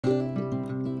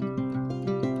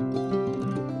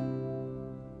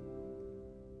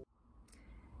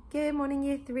Hello, morning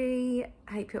year 3.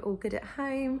 I hope you're all good at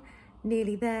home.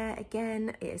 Nearly there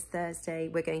again. It is Thursday.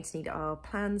 We're going to need our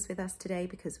plans with us today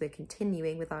because we're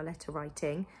continuing with our letter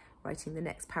writing the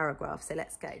next paragraph. So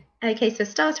let's go. Okay, so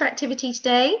starter activity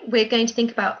today, we're going to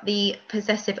think about the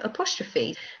possessive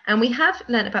apostrophe. And we have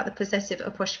learnt about the possessive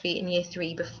apostrophe in year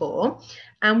 3 before.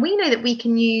 And we know that we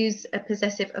can use a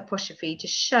possessive apostrophe to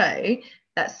show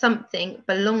that something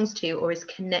belongs to or is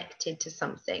connected to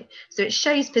something. So it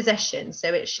shows possession.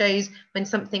 So it shows when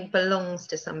something belongs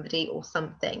to somebody or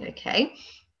something, okay?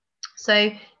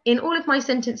 So in all of my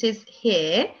sentences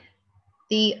here,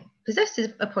 the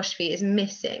possessive apostrophe is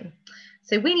missing.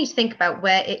 So we need to think about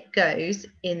where it goes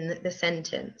in the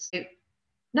sentence. So,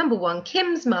 number 1,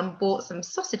 Kim's mum bought some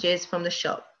sausages from the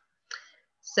shop.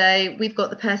 So we've got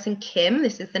the person Kim,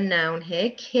 this is the noun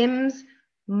here, Kim's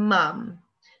mum.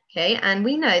 Okay, and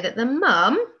we know that the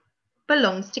mum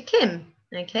belongs to Kim.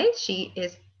 Okay, she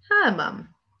is her mum.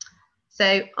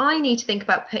 So I need to think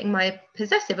about putting my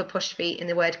possessive apostrophe in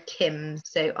the word Kim's.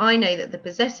 So I know that the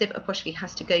possessive apostrophe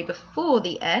has to go before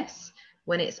the S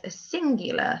when it's a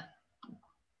singular.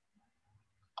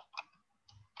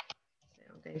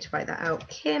 So I'm going to write that out.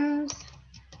 Kim's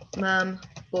mum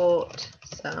bought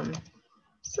some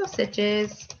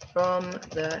sausages from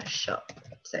the shop.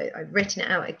 So I've written it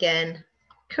out again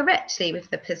correctly with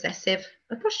the possessive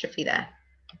apostrophe there.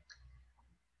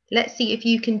 Let's see if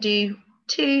you can do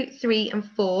 2, 3 and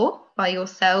 4 by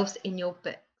yourselves in your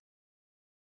book.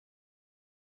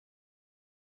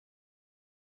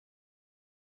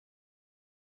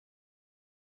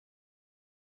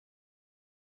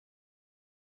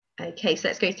 Okay, so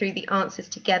let's go through the answers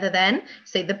together then.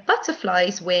 So the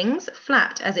butterfly's wings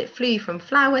flapped as it flew from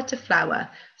flower to flower.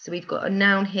 So we've got a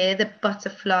noun here, the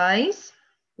butterfly's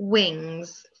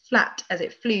wings flapped as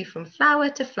it flew from flower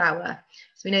to flower.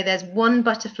 So we know there's one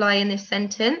butterfly in this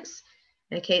sentence.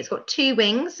 Okay, it's got 2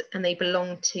 wings and they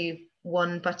belong to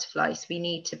one butterfly. So we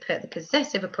need to put the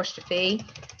possessive apostrophe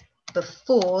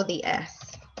before the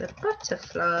S. The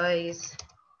butterfly's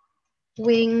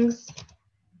wings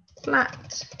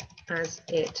flapped as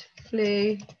it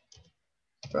flew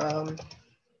from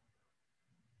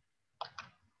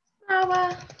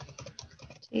flower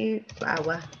to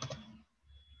flower.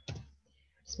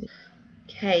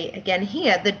 Okay, again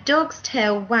here, the dog's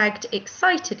tail wagged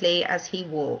excitedly as he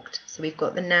walked. So we've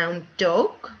got the noun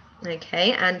dog,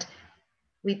 okay, and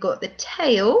we've got the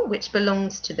tail, which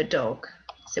belongs to the dog.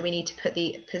 So we need to put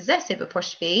the possessive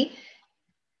apostrophe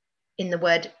in the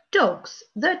word dogs.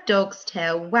 The dog's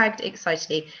tail wagged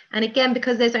excitedly. And again,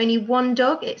 because there's only one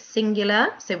dog, it's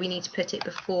singular, so we need to put it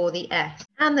before the S.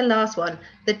 And the last one,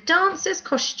 the dancer's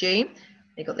costume.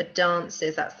 They got the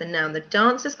dancers, that's the noun. The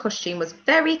dancer's costume was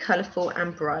very colourful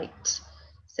and bright.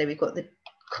 So we've got the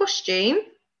costume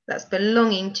that's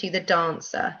belonging to the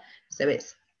dancer. So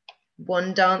it's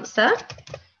one dancer.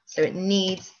 So it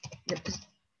needs, the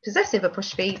possessive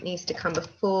apostrophe needs to come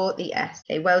before the S.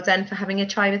 Okay, well done for having a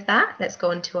try with that. Let's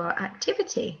go on to our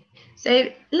activity. So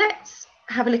let's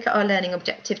have a look at our learning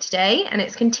objective today, and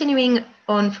it's continuing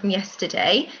on from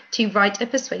yesterday to write a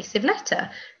persuasive letter.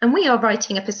 And we are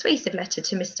writing a persuasive letter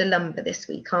to Mr. Lumber this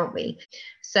week, aren't we?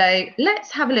 So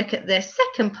let's have a look at the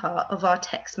second part of our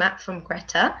text map from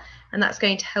Greta, and that's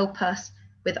going to help us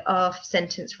with our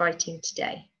sentence writing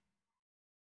today.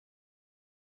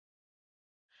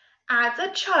 As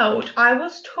a child, I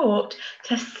was taught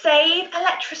to save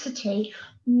electricity,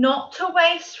 not to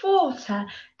waste water,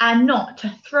 and not to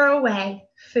throw away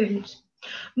food.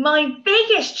 My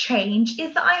biggest change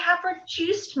is that I have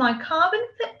reduced my carbon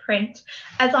footprint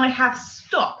as I have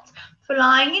stopped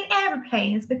flying in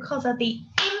aeroplanes because of the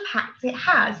impact it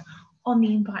has on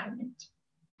the environment.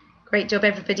 Great job,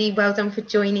 everybody. Well done for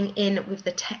joining in with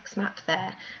the text map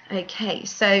there. Okay,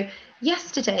 so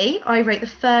yesterday I wrote the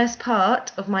first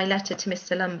part of my letter to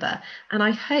Mr. Lumber, and I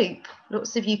hope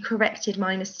lots of you corrected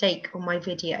my mistake on my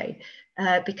video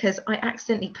because I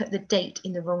accidentally put the date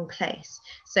in the wrong place.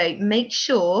 So make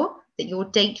sure that your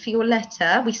date for your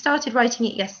letter, we started writing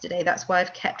it yesterday, that's why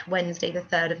I've kept Wednesday the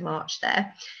 3rd of March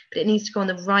there, but it needs to go on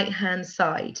the right hand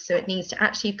side. So it needs to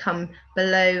actually come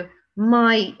below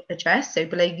my address, so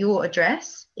below your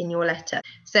address in your letter.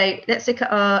 So let's look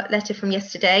at our letter from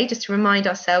yesterday just to remind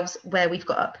ourselves where we've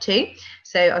got up to.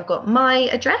 So I've got my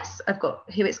address, I've got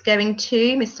who it's going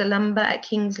to, Mr. Lumber at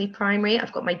Kingsley Primary.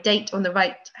 I've got my date on the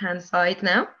right hand side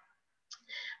now,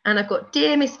 and I've got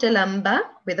dear Mr. Lumber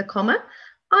with a comma.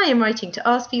 I am writing to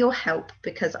ask for your help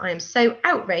because I am so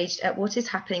outraged at what is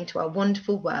happening to our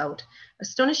wonderful world.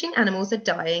 Astonishing animals are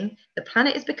dying, the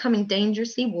planet is becoming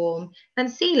dangerously warm, and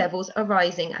sea levels are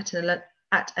rising at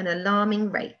an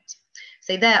alarming rate.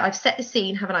 So there, I've set the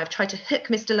scene, haven't I? I've tried to hook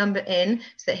Mr. Lumber in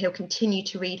so that he'll continue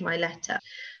to read my letter.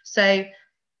 So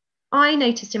I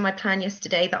noticed in my plan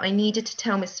yesterday that I needed to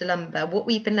tell Mr. Lumber what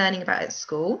we've been learning about at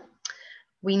school.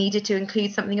 We needed to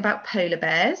include something about polar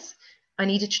bears. I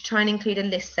needed to try and include a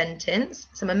list sentence,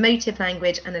 some emotive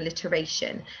language and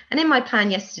alliteration. And in my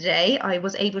plan yesterday, I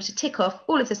was able to tick off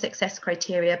all of the success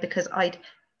criteria because I'd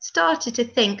started to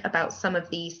think about some of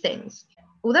these things.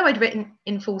 Although I'd written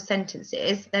in full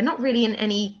sentences, they're not really in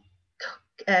any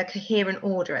coherent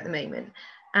order at the moment.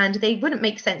 And they wouldn't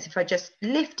make sense if I just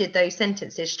lifted those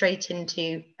sentences straight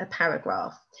into a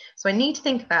paragraph. So I need to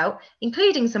think about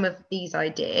including some of these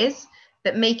ideas,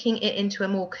 but making it into a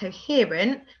more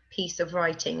coherent piece of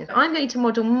writing. I'm going to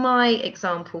model my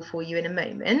example for you in a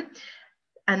moment,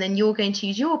 and then you're going to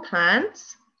use your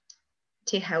plans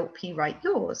to help you write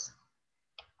yours.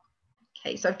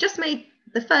 Okay, so I've just made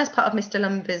the first part of Mr.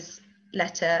 Lumber's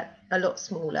letter a lot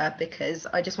smaller because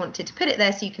I just wanted to put it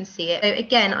there so you can see it. So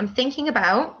again, I'm thinking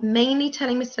about mainly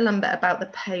telling Mr. Lumber about the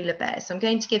polar bears. So I'm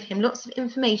going to give him lots of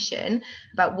information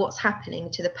about what's happening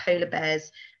to the polar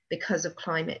bears because of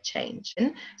climate change.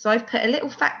 So I've put a little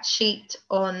fact sheet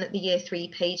on the Year 3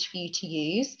 page for you to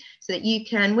use so that you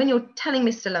can, when you're telling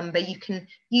Mr. Lumber, you can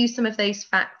use some of those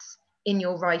facts in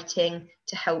your writing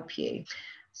to help you.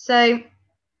 So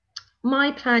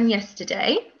my plan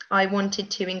yesterday, I wanted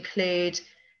to include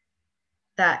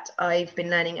that I've been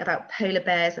learning about polar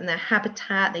bears and their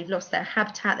habitat. They've lost their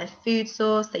habitat, their food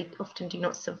source. They often do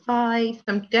not survive.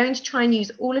 I'm going to try and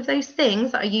use all of those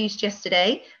things that I used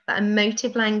yesterday, that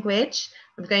emotive language.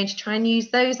 I'm going to try and use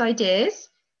those ideas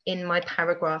in my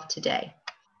paragraph today.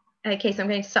 Okay, so I'm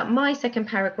going to start my second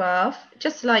paragraph,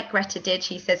 just like Greta did.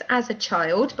 She says, as a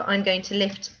child, but I'm going to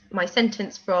lift my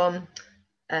sentence from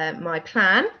my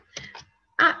plan.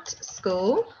 At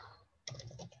school,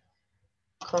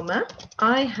 comma,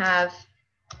 I have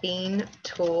been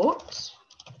taught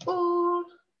all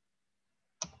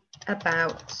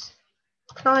about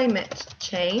climate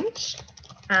change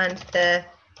and the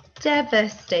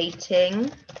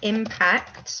devastating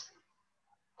impact.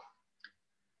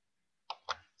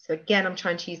 So again, I'm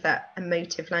trying to use that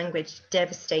emotive language,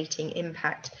 devastating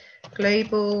impact.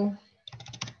 Global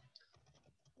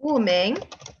warming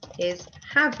is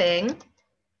having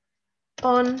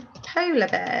on polar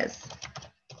bears.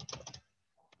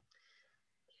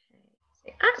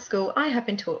 At school, I have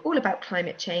been taught all about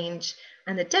climate change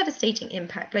and the devastating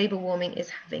impact global warming is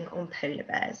having on polar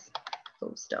bears.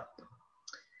 Full stop.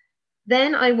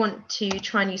 Then I want to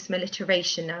try and use some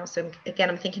alliteration now. So again,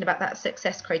 I'm thinking about that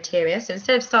success criteria. So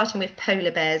instead of starting with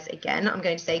polar bears again, I'm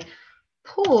going to say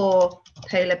poor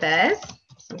polar bears.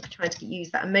 So I'm trying to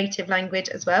use that emotive language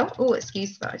as well. Oh,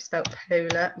 excuse that, I spelled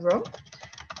polar wrong.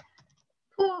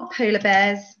 Poor polar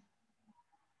bears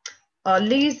are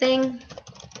losing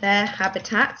their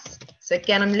habitats. So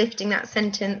again, I'm lifting that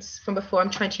sentence from before.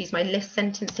 I'm trying to use my list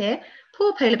sentence here.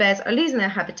 Poor polar bears are losing their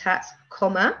habitats,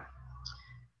 comma,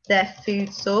 their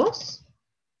food source,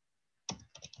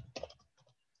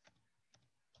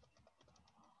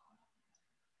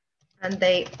 and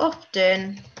they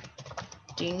often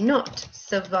do not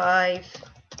survive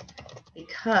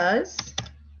because,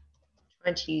 I'm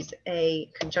trying to use a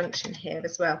conjunction here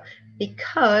as well,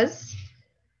 because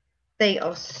they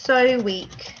are so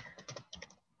weak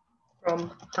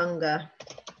from hunger.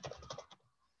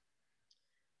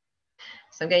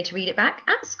 So I'm going to read it back.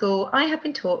 At school, I have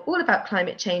been taught all about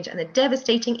climate change and the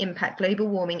devastating impact global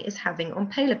warming is having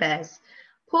on polar bears.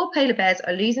 Poor polar bears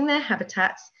are losing their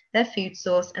habitats, their food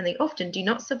source, and they often do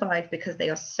not survive because they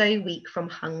are so weak from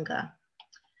hunger.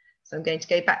 So I'm going to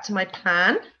go back to my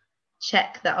plan,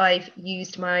 check that I've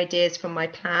used my ideas from my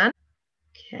plan.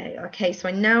 Okay, so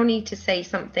I now need to say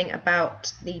something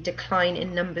about the decline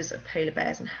in numbers of polar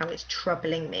bears and how it's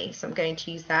troubling me. So I'm going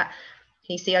to use that.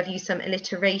 You see, I've used some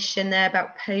alliteration there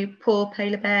about poor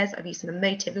polar bears. I've used some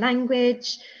emotive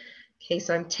language. Okay,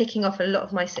 so I'm ticking off a lot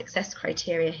of my success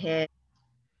criteria here.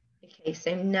 Okay,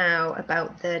 so now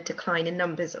about the decline in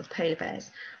numbers of polar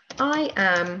bears. I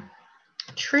am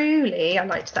truly, I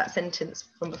liked that sentence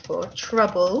from before,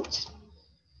 troubled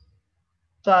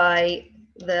by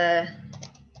the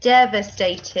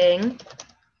devastating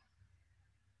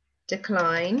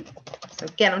decline. So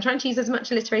again, I'm trying to use as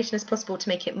much alliteration as possible to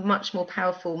make it much more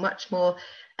powerful, much more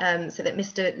so that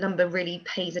Mr. Lumber really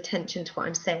pays attention to what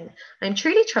I'm saying. I'm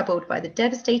truly troubled by the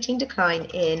devastating decline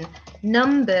in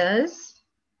numbers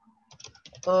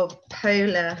of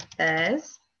polar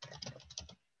bears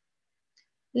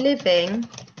living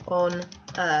on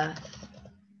Earth.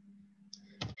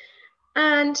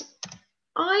 And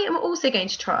I am also going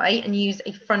to try and use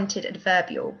a fronted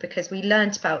adverbial because we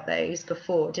learnt about those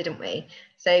before, didn't we?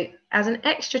 So as an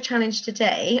extra challenge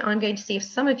today, I'm going to see if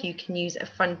some of you can use a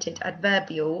fronted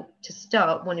adverbial to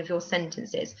start one of your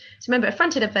sentences. So remember, a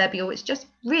fronted adverbial is just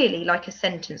really like a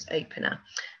sentence opener.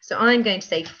 So I'm going to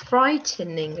say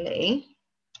frighteningly,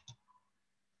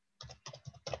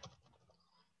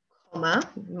 comma,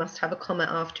 you must have a comma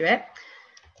after it,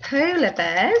 polar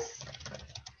bears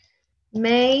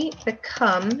may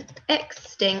become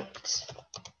extinct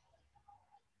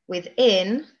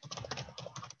within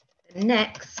the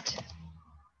next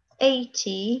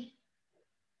 80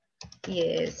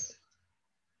 years.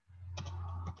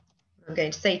 I'm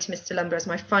going to say to Mr. Lumber as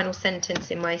my final sentence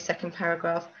in my second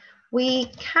paragraph, we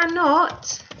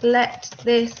cannot let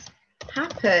this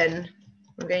happen.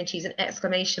 I'm going to use an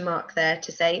exclamation mark there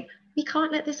to say, we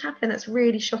can't let this happen. That's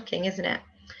really shocking, isn't it?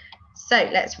 So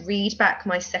let's read back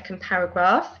my second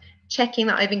paragraph, checking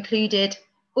that I've included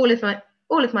all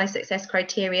of my success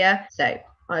criteria. So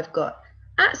I've got,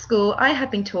 at school, I have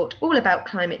been taught all about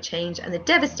climate change and the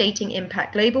devastating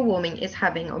impact global warming is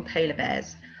having on polar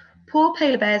bears. Poor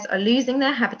polar bears are losing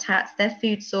their habitats, their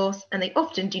food source, and they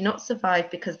often do not survive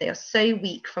because they are so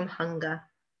weak from hunger.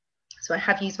 So I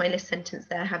have used my list sentence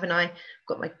there, haven't I? I've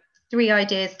got my 3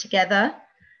 ideas together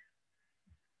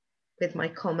with my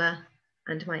comma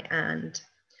and my and.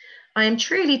 I am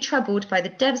truly troubled by the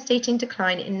devastating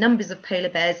decline in numbers of polar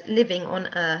bears living on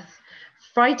Earth.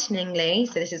 Frighteningly,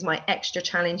 so this is my extra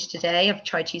challenge today, I've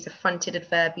tried to use a fronted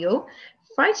adverbial.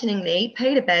 Frighteningly,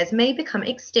 polar bears may become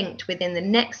extinct within the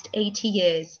next 80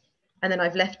 years. And then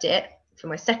I've left it for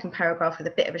my second paragraph with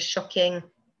a bit of a shocking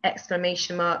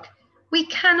exclamation mark. We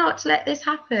cannot let this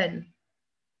happen.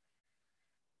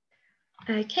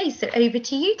 Okay, so over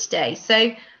to you today.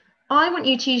 So I want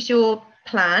you to use your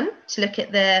plan to look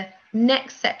at the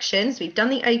next sections. We've done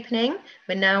the opening.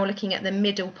 We're now looking at the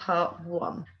middle part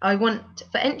 1. I want,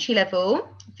 for entry level,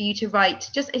 for you to write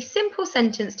just a simple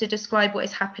sentence to describe what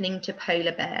is happening to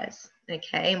polar bears,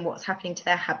 okay, and what's happening to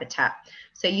their habitat.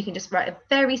 So you can just write a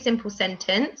very simple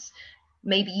sentence.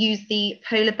 Maybe use the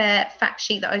polar bear fact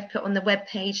sheet that I've put on the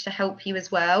webpage to help you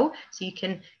as well. So you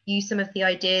can use some of the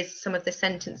ideas, some of the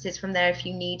sentences from there if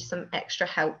you need some extra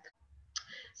help.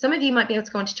 Some of you might be able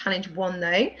to go on to challenge 1 though,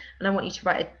 and I want you to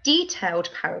write a detailed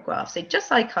paragraph. So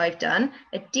just like I've done,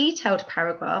 a detailed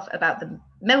paragraph about the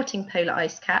melting polar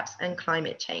ice caps and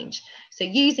climate change. So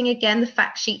using again the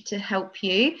fact sheet to help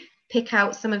you pick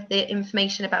out some of the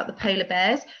information about the polar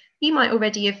bears. You might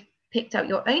already have picked out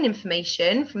your own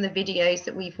information from the videos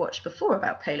that we've watched before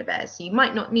about polar bears. So you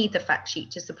might not need the fact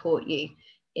sheet to support you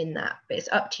in that, but it's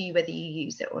up to you whether you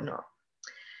use it or not.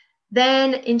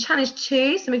 Then in challenge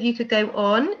 2, some of you could go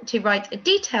on to write a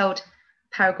detailed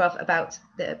paragraph about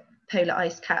the polar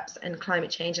ice caps and climate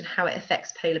change and how it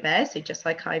affects polar bears, so just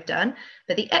like I've done.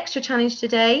 But the extra challenge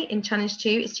today in challenge 2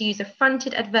 is to use a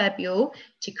fronted adverbial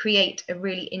to create a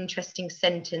really interesting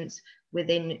sentence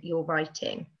within your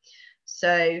writing.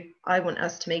 So I want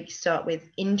us to maybe start with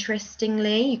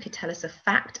interestingly. You could tell us a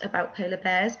fact about polar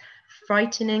bears.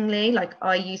 Frighteningly, like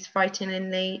I use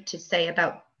frighteningly to say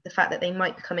about the fact that they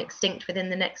might become extinct within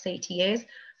the next 80 years.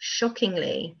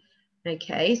 Shockingly,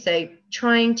 okay, so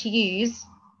trying to use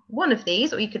one of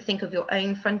these, or you could think of your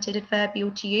own fronted adverbial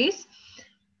to use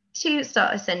to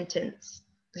start a sentence.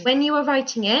 When you are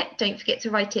writing it, don't forget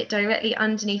to write it directly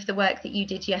underneath the work that you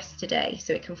did yesterday,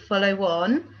 so it can follow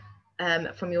on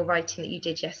from your writing that you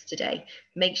did yesterday.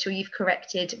 Make sure you've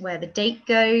corrected where the date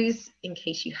goes in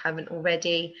case you haven't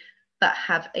already, but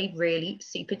have a really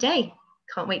super day.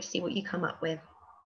 Can't wait to see what you come up with.